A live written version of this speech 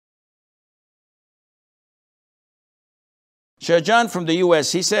Shajan from the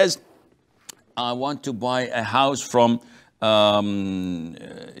US, he says, I want to buy a house from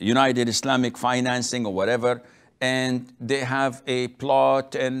United Islamic Financing or whatever, and they have a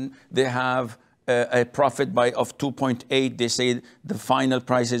plot and they have a profit of 2.8. They say the final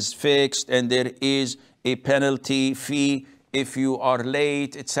price is fixed and there is a penalty fee if you are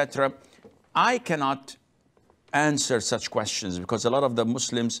late, etc. I cannot answer such questions because a lot of the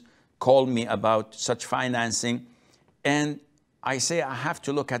Muslims call me about such financing, and I say I have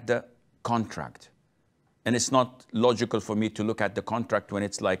to look at the contract. And it's not logical for me to look at the contract when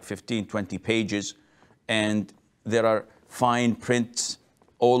it's like 15, 20 pages and there are fine prints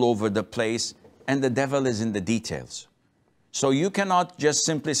all over the place and the devil is in the details. So you cannot just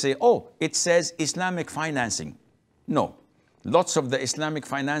simply say, oh, it says Islamic financing. No, lots of the Islamic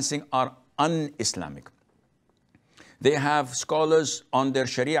financing are un-Islamic. They have scholars on their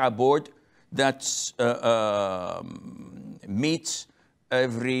Sharia board that meets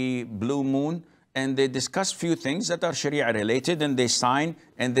every blue moon, and they discuss few things that are Sharia related, and they sign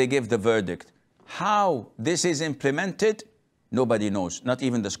and they give the verdict. How this is implemented, nobody knows, not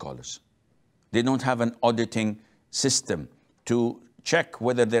even the scholars. They don't have an auditing system to check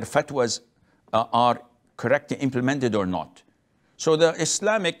whether their fatwas are correctly implemented or not. So the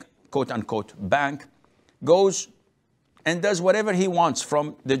Islamic, quote unquote, bank goes and does whatever he wants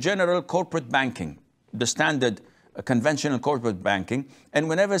from the general corporate banking, the standard conventional corporate banking. And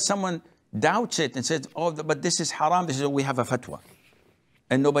whenever someone doubts it and says, oh, but this is haram, this is, we have a fatwa.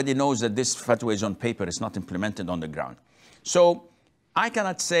 And nobody knows that this fatwa is on paper, it's not implemented on the ground. So I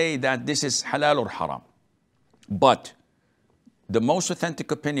cannot say that this is halal or haram. But the most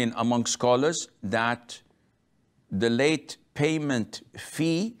authentic opinion among scholars that the late payment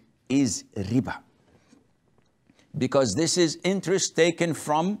fee is riba. Because this is interest taken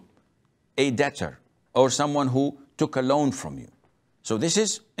from a debtor or someone who took a loan from you. So this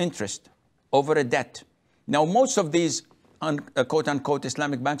is interest over a debt. Now, most of these quote-unquote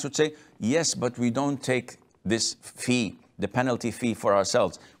Islamic banks would say, yes, but we don't take this fee, the penalty fee, for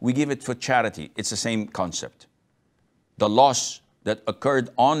ourselves. We give it for charity. It's the same concept. The loss that occurred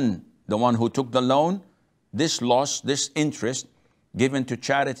on the one who took the loan, this loss, this interest, given to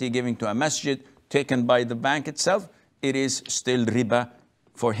charity, given to a masjid, taken by the bank itself, it is still riba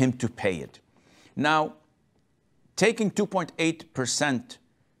for him to pay it. Now, taking 2.8%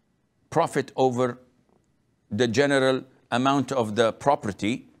 profit over the general amount of the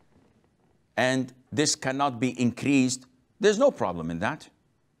property, and this cannot be increased, there's no problem in that.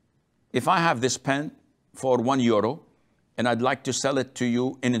 If I have this pen for €1 and I'd like to sell it to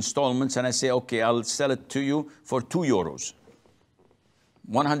you in installments, and I say, okay, I'll sell it to you for €2,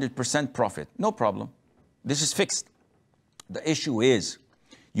 100% profit, no problem. This is fixed. The issue is,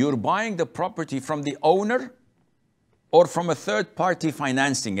 you're buying the property from the owner or from a third party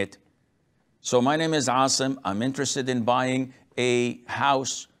financing it. So my name is Asim. I'm interested in buying a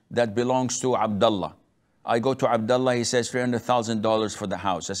house that belongs to Abdullah. I go to Abdullah, he says $300,000 for the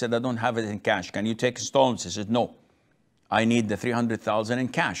house. I said, I don't have it in cash. Can you take installments? He said, no, I need the $300,000 in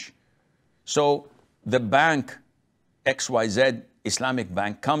cash. So the bank, XYZ Islamic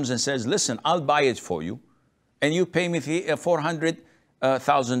bank, comes and says, listen, I'll buy it for you, and you pay me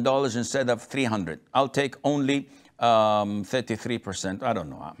 $400,000 instead of $300,000. I'll take only 33%. I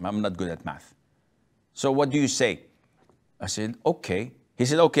don't know. I'm not good at math. So what do you say? I said, okay. He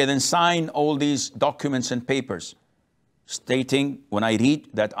said, okay, then sign all these documents and papers stating, when I read,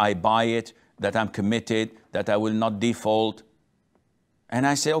 that I buy it, that I'm committed, that I will not default. And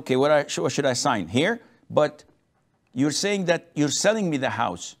I say, okay, what should I sign? Here? But you're saying that you're selling me the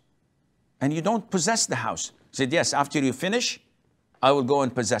house and you don't possess the house. He said, yes, after you finish, I will go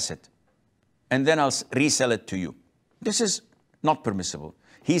and possess it. And then I'll resell it to you. This is not permissible.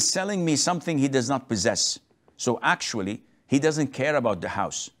 He's selling me something he does not possess. So actually, he doesn't care about the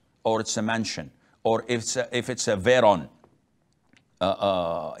house, or it's a mansion, or if it's a Veron.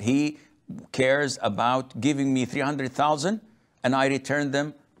 He cares about giving me $300,000 and I return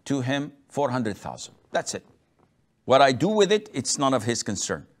them to him $400,000. That's it. What I do with it, it's none of his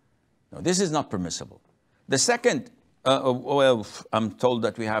concern. No, this is not permissible. The second, well, I'm told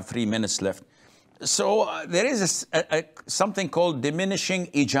that we have 3 minutes left. So there is something called diminishing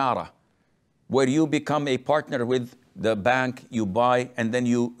ijara, where you become a partner with the bank, you buy, and then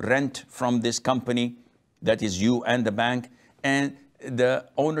you rent from this company, that is you and the bank, and the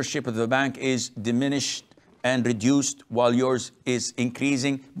ownership of the bank is diminished and reduced while yours is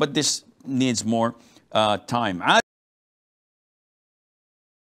increasing, but this needs more time.